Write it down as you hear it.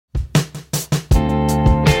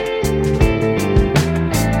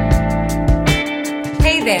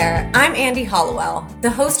there, I'm Andy Hollowell, the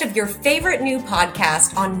host of your favorite new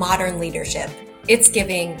podcast on modern leadership. It's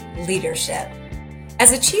Giving Leadership.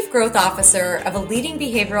 As a Chief Growth Officer of a leading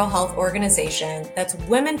behavioral health organization that's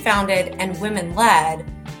women-founded and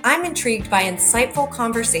women-led, I'm intrigued by insightful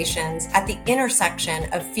conversations at the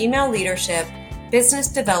intersection of female leadership, business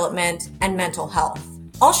development, and mental health.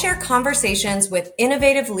 I'll share conversations with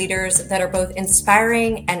innovative leaders that are both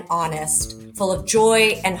inspiring and honest, full of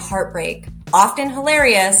joy and heartbreak, often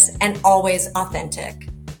hilarious and always authentic.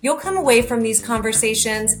 You'll come away from these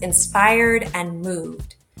conversations inspired and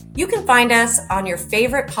moved. You can find us on your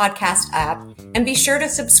favorite podcast app and be sure to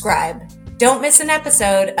subscribe. Don't miss an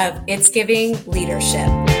episode of It's Giving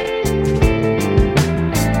Leadership.